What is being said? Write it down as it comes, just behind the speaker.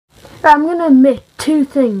I'm going to admit two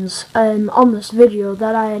things on this video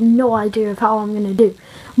that I had no idea of how I'm going to do.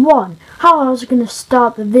 One, how I was going to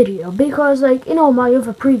start the video, because like in all my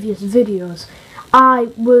other previous videos, I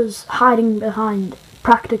was hiding behind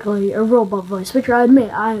practically a robot voice, which I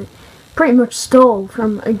admit I pretty much stole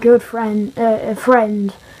from a good friend,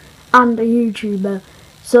 and a YouTuber.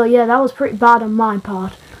 So yeah, that was pretty bad on my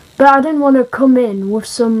part. But I didn't want to come in with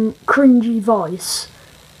some cringy voice.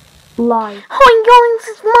 Like, hi guys,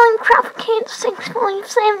 it's Minecraft Kid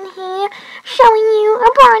 657 here, showing you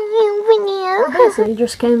a brand new video. I basically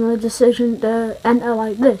just came with a decision to enter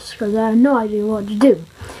like this, because I had no idea what to do.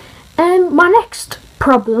 My next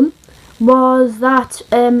problem was that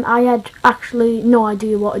I had actually no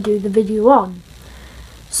idea what to do the video on.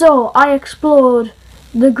 So I explored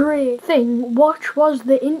the great thing which was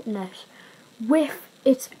the internet, with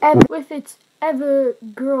its ever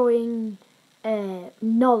growing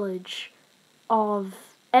knowledge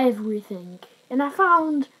of everything, and I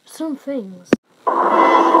found some things.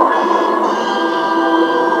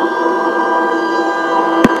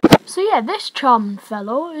 So yeah, this charming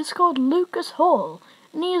fellow is called Lukas,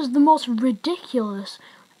 and he is the most ridiculous,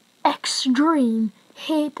 extreme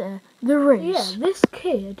hater there is. Yeah, this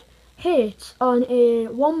kid hates on a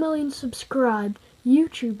 1 million subscribed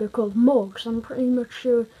YouTuber called Morgz. I'm pretty much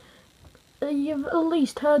sure you've at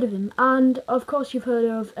least heard of him, and of course you've heard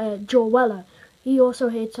of Joe Weller. He also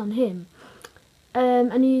hates on him,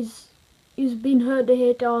 and he's been heard to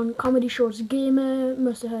hate on Comedy Shorts Gamer,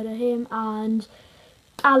 must have heard of him, and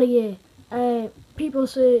Ali. People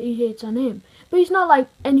say he hates on him, but he's not like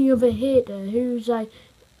any other hater who's like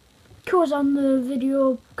goes on the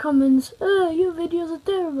video comments, "Oh, your videos are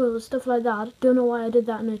terrible," stuff like that. Don't know why I did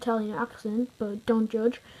that in an Italian accent, but don't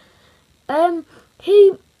judge.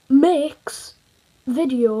 He makes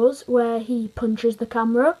videos where he punches the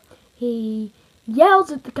camera, he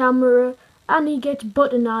yells at the camera, and he gets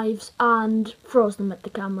butter knives and throws them at the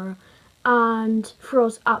camera, and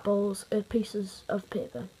throws apples at pieces of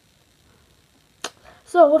paper.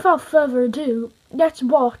 So without further ado, let's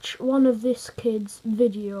watch one of this kid's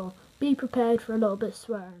video. Be prepared for a little bit of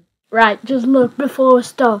swearing. Right, just look before we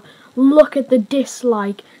start. Look at the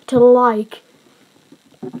dislike to like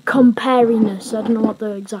compariness. I don't know what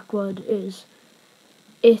the exact word is.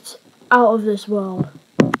 It's out of this world.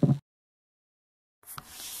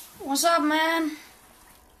 What's up, man?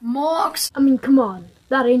 Morgz. I mean, come on.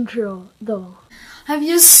 That intro, though. Have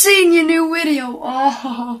you seen your new video?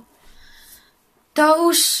 Oh,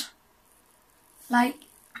 those. I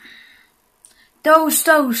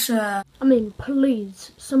mean,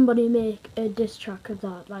 please, somebody make a diss track of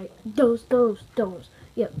that. Like, those.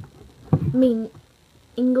 Yep. I mean,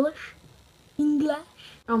 English?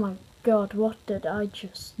 Oh my god, what did I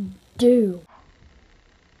just do?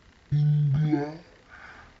 You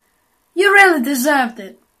really deserved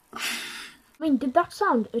it. I mean, did that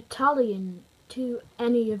sound Italian to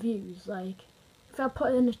any of you? Like, if I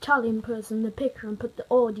put an Italian person in the picture and put the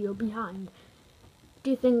audio behind,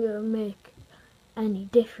 do you think it would make any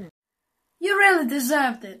difference? You really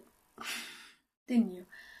deserved it, didn't you?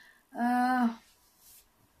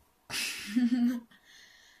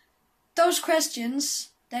 Those questions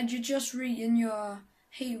that you just read in your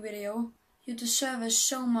hate video, you deserve it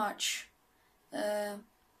so much.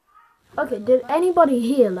 Okay, did anybody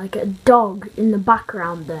hear like a dog in the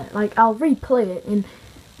background there? Like, I'll replay it and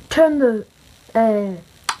turn the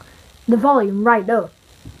volume right up.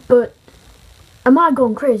 But am I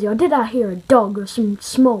going crazy, or did I hear a dog or some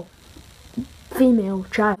small female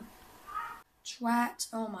child? Twat!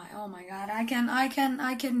 Oh my god! I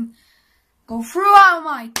can go through. Oh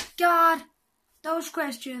my god! Those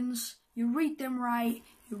questions, you read them right.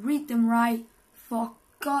 For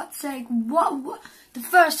God's sake, what? The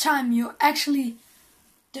first time you actually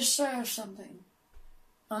deserve something.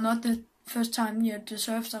 Or not the first time you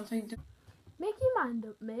deserve something. Make your mind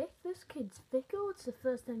up, mate. This kid's fickle. It's the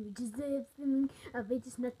first time you deserve something. I bet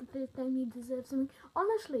it's not the first time you deserve something.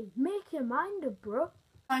 Honestly, make your mind up, bro.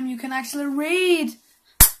 Time you can actually read.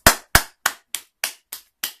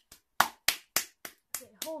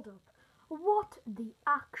 Okay, hold up. What the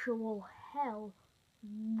actual hell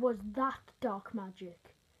was that dark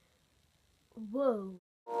magic? Whoa.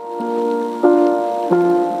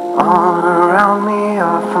 All around me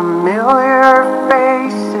are familiar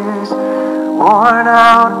faces, worn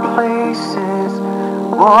out places,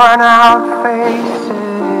 worn out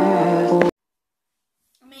faces.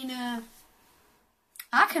 I mean,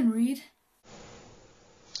 I can read.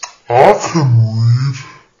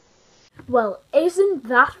 Well, isn't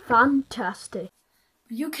that fantastic?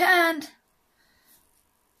 But you can't.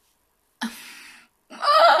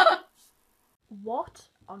 What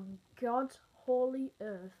on God's holy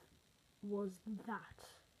earth was that?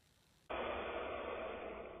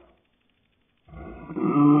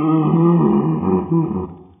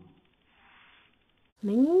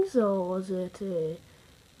 Mings, or was it a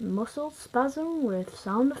muscle spasm with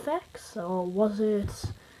sound effects, or was it...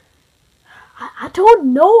 I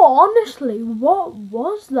don't know, honestly. What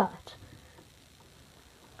was that?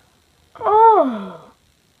 Oh,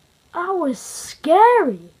 that was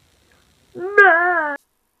scary.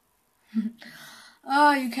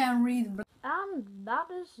 Oh, you can't read. And that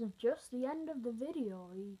is just the end of the video.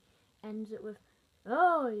 He ends it with,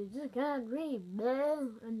 oh, you just can't read,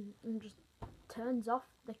 and just turns off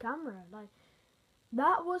the camera. Like,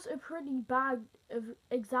 that was a pretty bad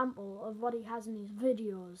example of what he has in his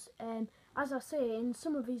videos. And as I say, in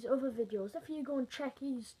some of his other videos, if you go and check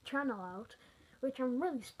his channel out, which I'm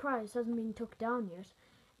really surprised hasn't been took down yet,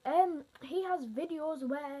 he has videos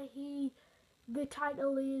where the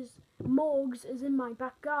title is Morgz is in my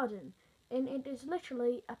back garden, and it is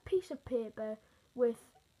literally a piece of paper with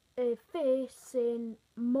a face saying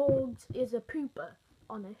Morgz is a pooper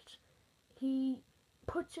on it. He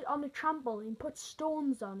puts it on a trampoline, puts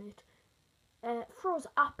stones on it, throws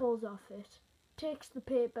apples off it, takes the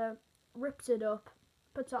paper, rips it up,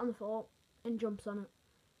 puts it on the floor, and jumps on it.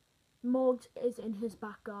 Morgz is in his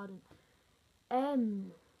back garden.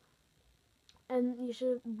 And you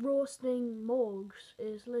should, roasting Morgz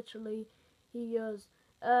is literally, he goes,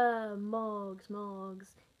 Morgz,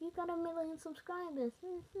 you got 1 million subscribers,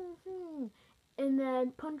 and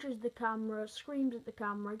then punches the camera, screams at the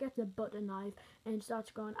camera, gets a butter knife, and starts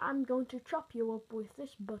going, I'm going to chop you up with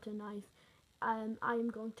this butter knife, and I am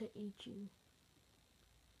going to eat you.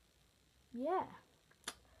 Yeah.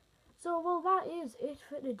 So, well, that is it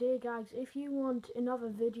for today, guys. If you want another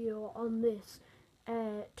video on this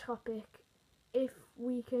topic, if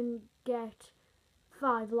we can get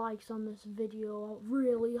 5 likes on this video, a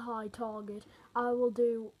really high target, I will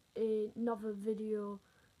do another video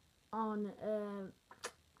on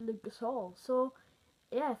Lukas Hall. So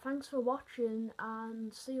yeah, thanks for watching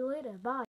and see you later. Bye.